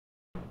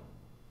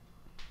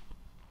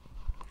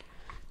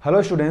Hello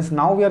students,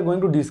 now we are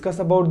going to discuss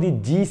about the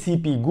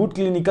GCP, Good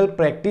Clinical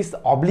Practice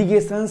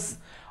Obligations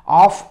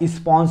of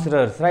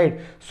sponsors, right?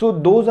 So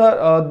those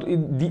are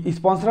the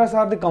sponsors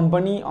are the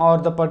company or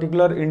the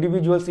particular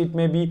individuals. It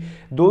may be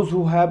those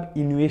who have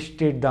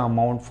invested the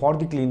amount for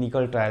the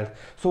clinical trials.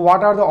 So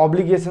what are the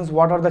obligations,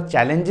 what are the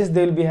challenges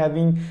they will be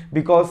having?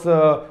 Because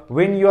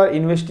when you are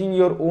investing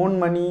your own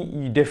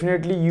money,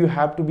 definitely you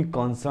have to be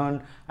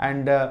concerned,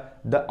 and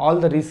all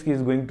the risk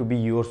is going to be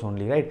yours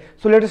only, right?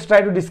 So let us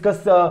try to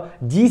discuss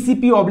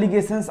GCP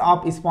obligations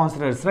of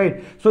sponsors,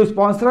 right? So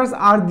sponsors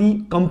are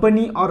the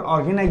company or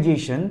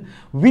organization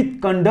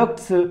which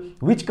conducts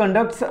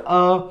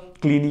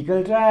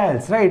clinical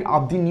trials, right,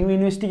 of the new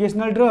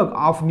investigational drug,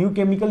 of new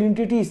chemical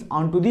entities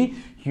onto the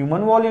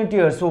human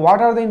volunteers. So what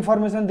are the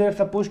information they are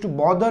supposed to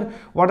bother?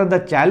 What are the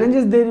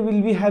challenges they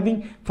will be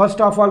having? First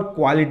of all,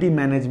 quality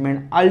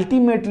management.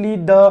 Ultimately,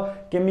 the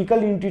chemical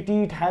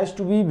entity, it has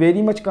to be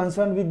very much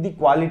concerned with the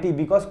quality,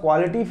 because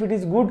quality, if it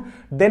is good,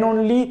 then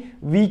only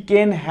we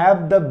can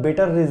have the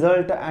better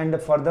result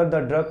and further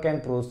the drug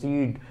can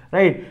proceed,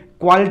 right?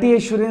 Quality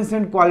assurance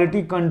and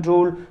quality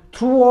control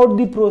throughout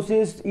the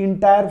process,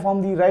 entire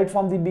from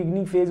the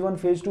beginning, phase 1,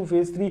 phase 2,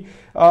 phase 3,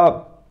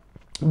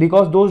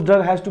 because those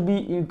drug has to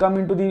be come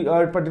into the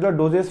particular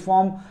dosage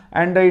form,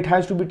 and it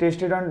has to be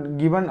tested and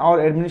given or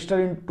administered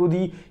into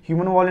the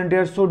human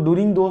volunteers. So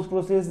during those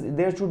process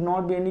there should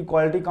not be any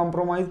quality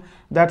compromise.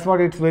 That's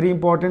what it's very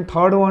important.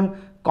 Third one,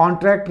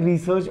 contract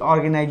research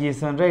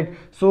organization, right?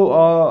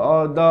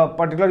 So the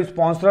particular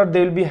sponsor,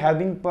 they will be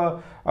having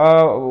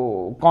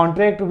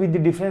contract with the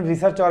different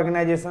research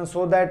organizations,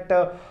 so that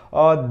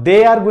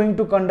they are going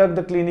to conduct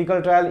the clinical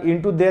trial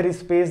into their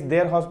space,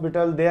 their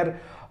hospital,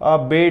 their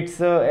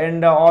beds,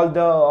 and all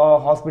the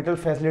hospital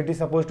facilities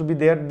supposed to be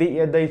there.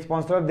 The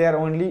sponsor, they are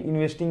only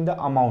investing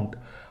the amount.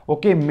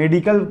 Okay,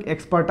 medical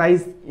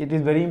expertise, it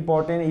is very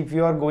important. If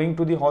you are going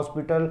to the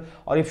hospital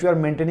or if you are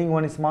maintaining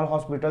one small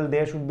hospital,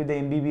 there should be the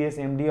MBBS,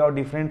 MD or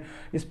different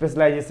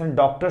specialization.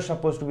 Doctors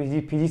supposed to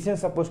be,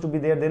 physicians supposed to be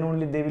there. Then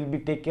only they will be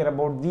take care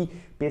about the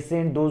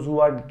patient, those who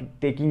are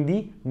taking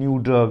the new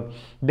drug.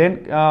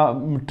 Then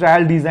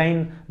trial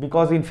design,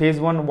 because in phase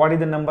 1, what is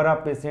the number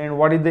of patient,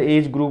 what is the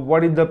age group,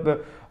 what is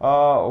the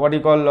what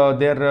you call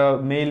their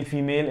male,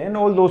 female, and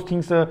all those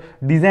things.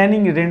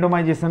 Designing,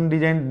 randomization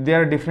design,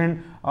 there are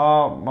different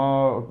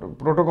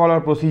protocol or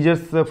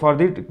procedures for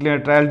the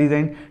trial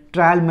design.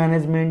 Trial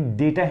management,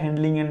 data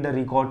handling and the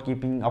record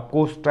keeping. Of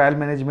course, trial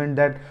management,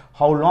 that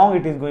how long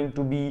it is going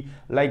to be,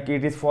 like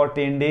it is for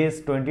 10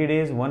 days, 20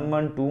 days, 1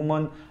 month, 2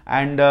 months,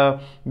 and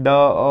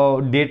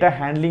the data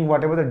handling,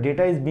 whatever the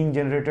data is being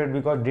generated,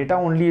 because data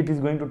only it is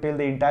going to tell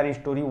the entire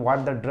story,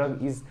 what the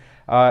drug is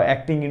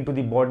acting into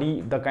the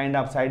body, the kind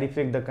of side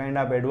effect, the kind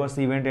of adverse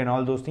event, and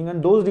all those things,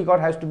 and those record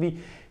has to be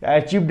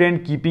achieved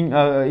and keeping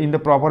in the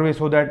proper way,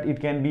 so that it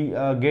can be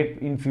get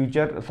in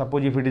future,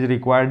 suppose if it is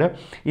required.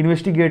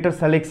 Investigator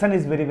selection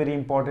is very, very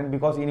important,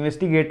 because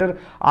investigator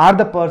are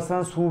the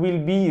persons who will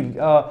be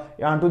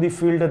onto the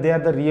field. They are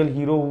the real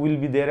hero who will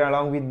be there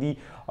along with the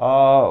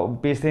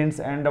patients,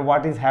 and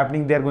what is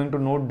happening they are going to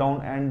note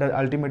down, and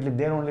ultimately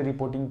they are only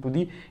reporting to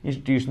the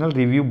institutional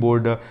review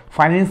board.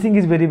 Financing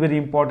is very, very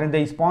important.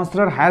 The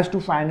sponsor has to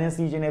finance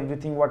each and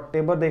everything,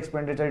 whatever the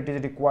expenditure it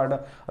is required,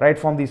 right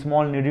from the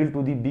small needle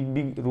to the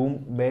big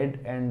room, bed,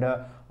 and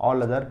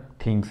all other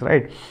things,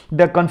 right?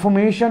 The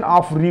confirmation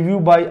of review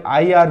by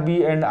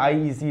IRB and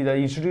IEC, the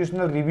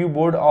institutional review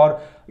board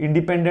or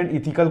independent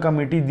ethical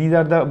committee, these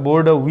are the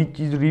board which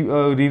is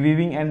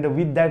reviewing, and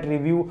with that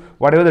review,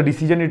 whatever the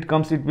decision it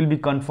comes, it will be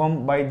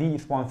confirmed by the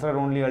sponsor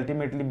only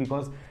ultimately,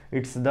 because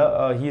it's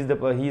the he is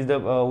the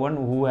one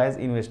who has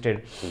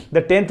invested.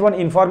 The 10th one,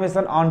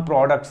 information on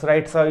products,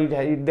 right? So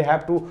they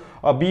have to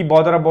be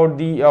bother about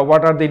the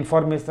what are the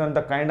information,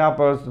 the kind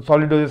of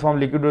solid dosage form,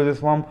 liquid dosage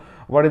form,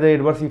 what is the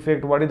adverse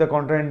effect, what is the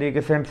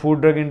contraindication,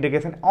 food drug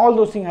indication, all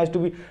those things has to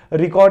be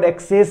record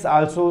access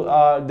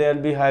also they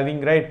will be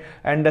having, right?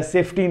 And the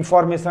safety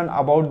information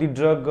about the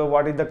drug,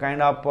 what is the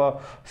kind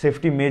of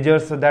safety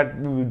measures that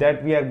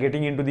we are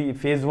getting into the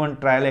phase 1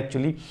 trial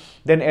actually.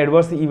 Then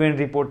adverse event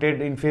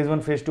reported in phase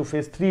 1, phase 2,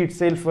 phase 3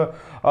 itself,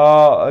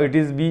 it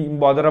is being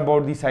bother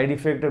about the side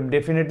effect.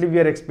 Definitely we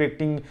are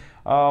expecting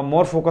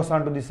more focus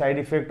onto the side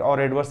effect or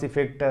adverse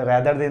effect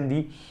rather than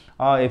the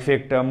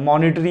effect.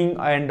 Monitoring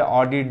and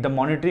audit, the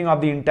monitoring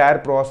of the entire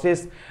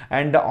process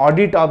and the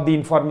audit of the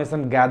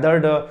information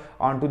gathered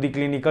onto the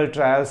clinical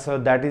trials,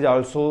 that is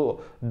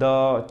also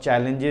the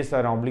challenges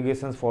or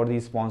obligations for the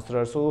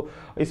sponsors. So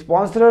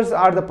sponsors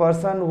are the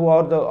person who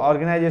are the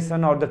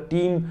organization or the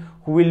team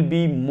who will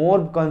be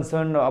more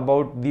concerned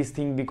about this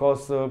thing,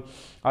 because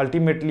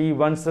ultimately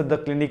once the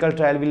clinical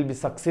trial will be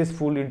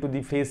successful into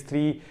the phase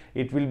 3,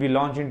 it will be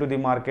launched into the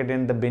market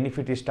and the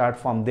benefit start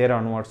from there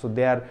onwards. So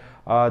they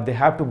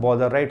have to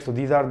bother, right? So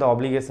these are the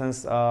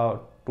obligations to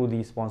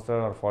the sponsor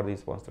or for the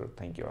sponsor.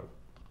 Thank you all.